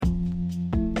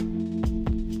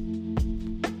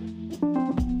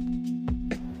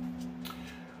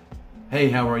Hey,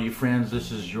 how are you, friends?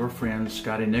 This is your friend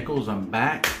Scotty Nichols. I'm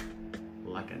back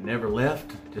like I never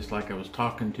left, just like I was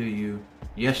talking to you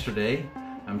yesterday.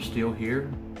 I'm still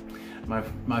here.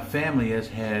 My family has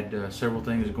had several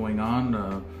things going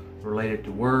on related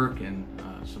to work and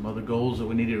some other goals that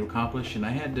we needed to accomplish, and I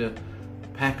had to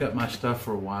pack up my stuff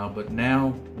for a while, but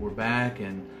now we're back,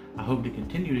 and I hope to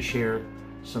continue to share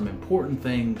some important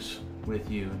things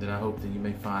with you that I hope that you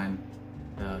may find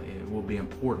it will be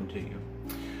important to you.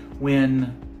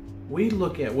 When we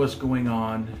look at what's going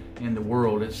on in the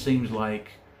world, it seems like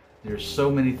there's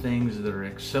so many things that are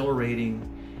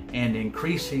accelerating and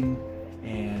increasing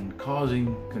and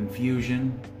causing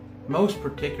confusion. Most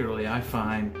particularly, I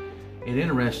find it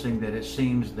interesting that it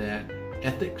seems that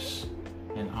ethics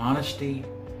and honesty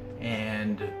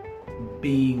and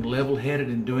being level-headed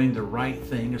and doing the right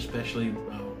thing, especially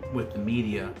with the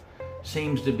media,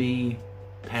 seems to be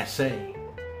passé.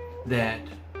 That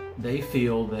they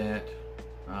feel that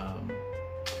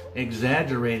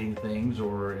exaggerating things,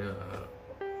 or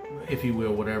if you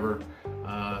will, whatever,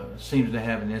 seems to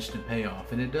have an instant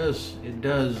payoff, and it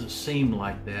does seem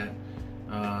like that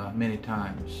many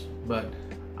times. But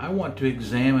I want to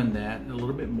examine that a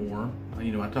little bit more.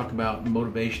 I talk about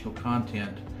motivational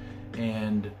content,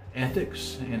 and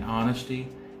ethics and honesty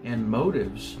and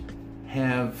motives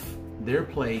have their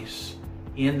place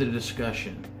in the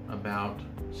discussion about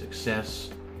success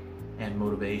and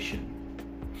motivation.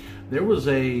 There was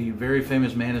a very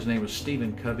famous man, his name was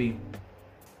Stephen Covey.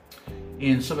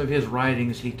 In some of his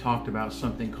writings, he talked about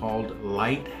something called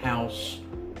lighthouse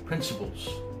principles.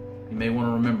 You may want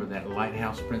to remember that,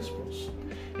 lighthouse principles.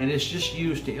 And it's just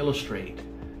used to illustrate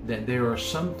that there are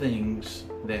some things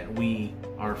that we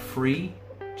are free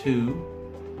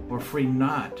to or free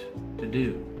not to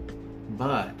do,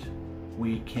 but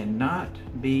we cannot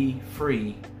be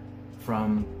free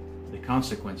from the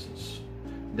consequences.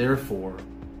 Therefore,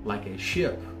 like a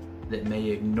ship that may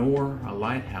ignore a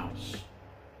lighthouse,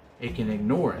 it can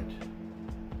ignore it,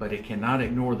 but it cannot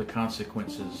ignore the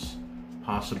consequences,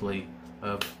 possibly,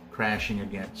 of crashing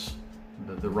against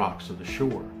the rocks of the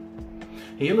shore.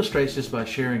 He illustrates this by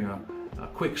sharing a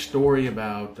quick story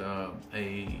about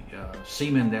a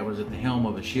seaman that was at the helm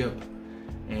of a ship,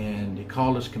 and he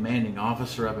called his commanding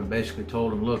officer up and basically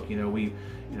told him, look,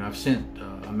 I've sent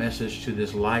a message to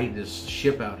this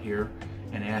ship out here,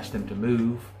 and asked them to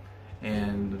move.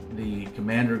 And the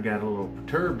commander got a little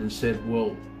perturbed and said,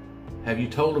 well, have you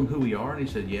told them who we are? And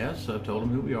he said, yes, I've told them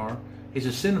who we are. He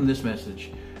said, send them this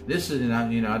message. This is, and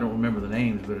I don't remember the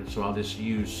names, but so I'll just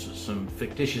use some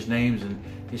fictitious names. And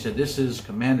he said, this is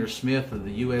Commander Smith of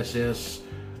the USS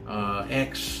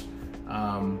X.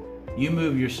 You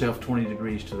move yourself 20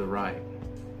 degrees to the right.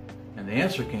 And the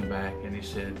answer came back, and he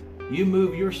said, you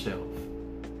move yourself.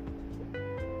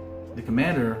 The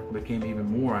commander became even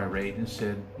more irate and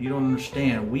said, you don't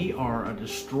understand, we are a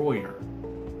destroyer.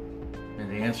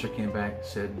 And the answer came back and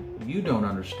said, you don't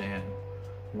understand,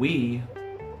 we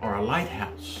are a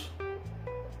lighthouse.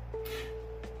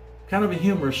 Kind of a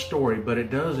humorous story, but it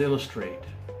does illustrate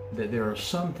that there are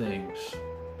some things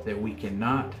that we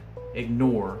cannot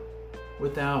ignore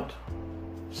without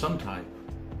some type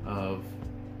of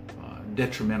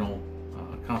detrimental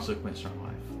consequence in our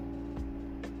life.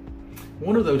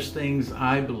 One of those things,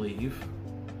 I believe,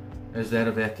 is that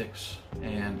of ethics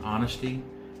and honesty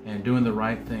and doing the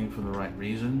right thing for the right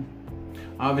reason.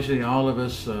 Obviously, all of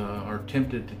us are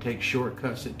tempted to take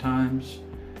shortcuts at times,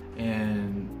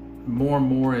 and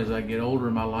more as I get older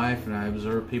in my life and I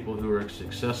observe people who are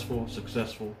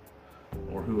successful,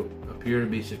 or who appear to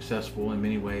be successful in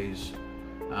many ways,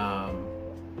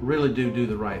 really do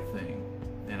the right thing,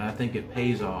 and I think it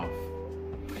pays off.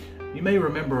 You may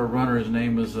remember a runner, his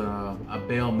name was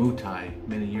Abel Mutai,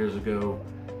 many years ago,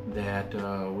 that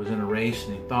was in a race,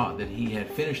 and he thought that he had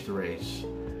finished the race,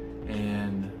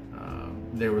 and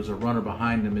there was a runner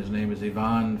behind him, his name is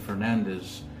Ivan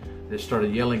Fernandez, that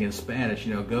started yelling in Spanish,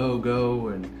 go, go,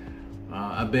 and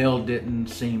Abel didn't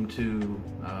seem to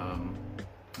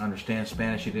understand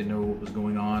Spanish. He didn't know what was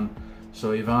going on,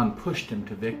 so Ivan pushed him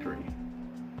to victory.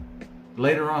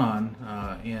 Later on,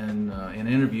 in an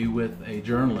interview with a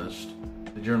journalist,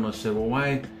 the journalist said, well,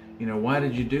 why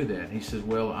did you do that? He says,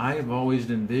 well, I have always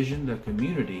envisioned a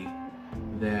community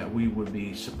that we would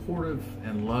be supportive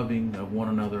and loving of one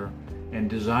another and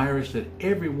desirous that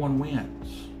everyone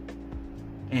wins.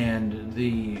 And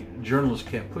the journalist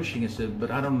kept pushing and said, but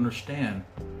I don't understand.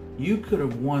 You could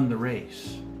have won the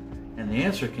race. And the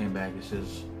answer came back, he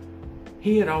says,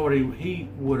 he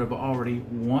would have already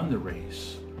won the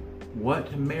race.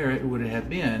 What merit would it have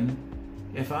been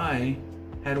if I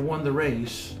had won the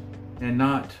race and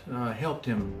not helped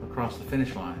him across the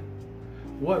finish line?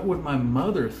 What would my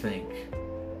mother think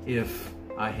if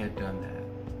I had done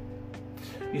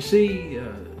that? You see,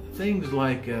 things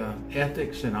like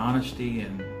ethics and honesty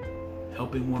and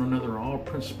helping one another are all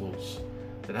principles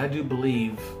that I do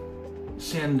believe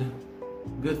send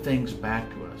good things back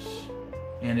to us.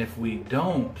 And if we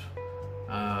don't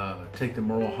take the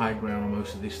moral high ground on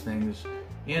most of these things,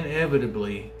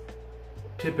 inevitably,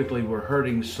 typically we're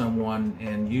hurting someone,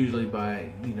 and usually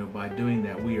by doing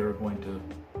that, we are going to,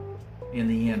 in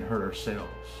the end, hurt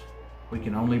ourselves. We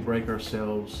can only break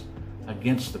ourselves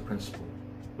against the principle.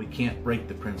 We can't break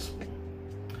the principle.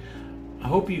 I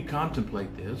hope you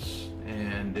contemplate this,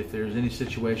 and if there's any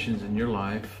situations in your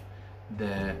life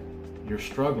that you're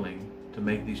struggling to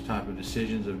make these type of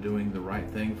decisions of doing the right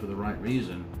thing for the right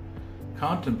reason,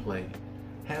 contemplate,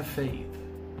 have faith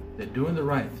that doing the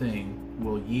right thing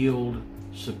will yield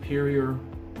superior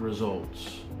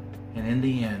results. And in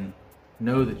the end,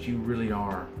 know that you really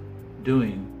are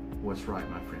doing what's right,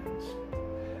 my friends.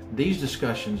 These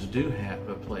discussions do have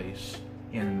a place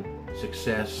in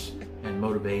success and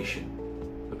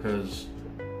motivation, because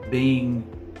being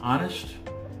honest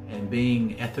and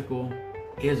being ethical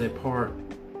is a part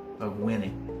of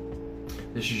winning.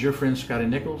 This is your friend Scotty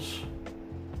Nichols.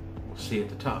 We'll see you at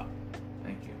the top.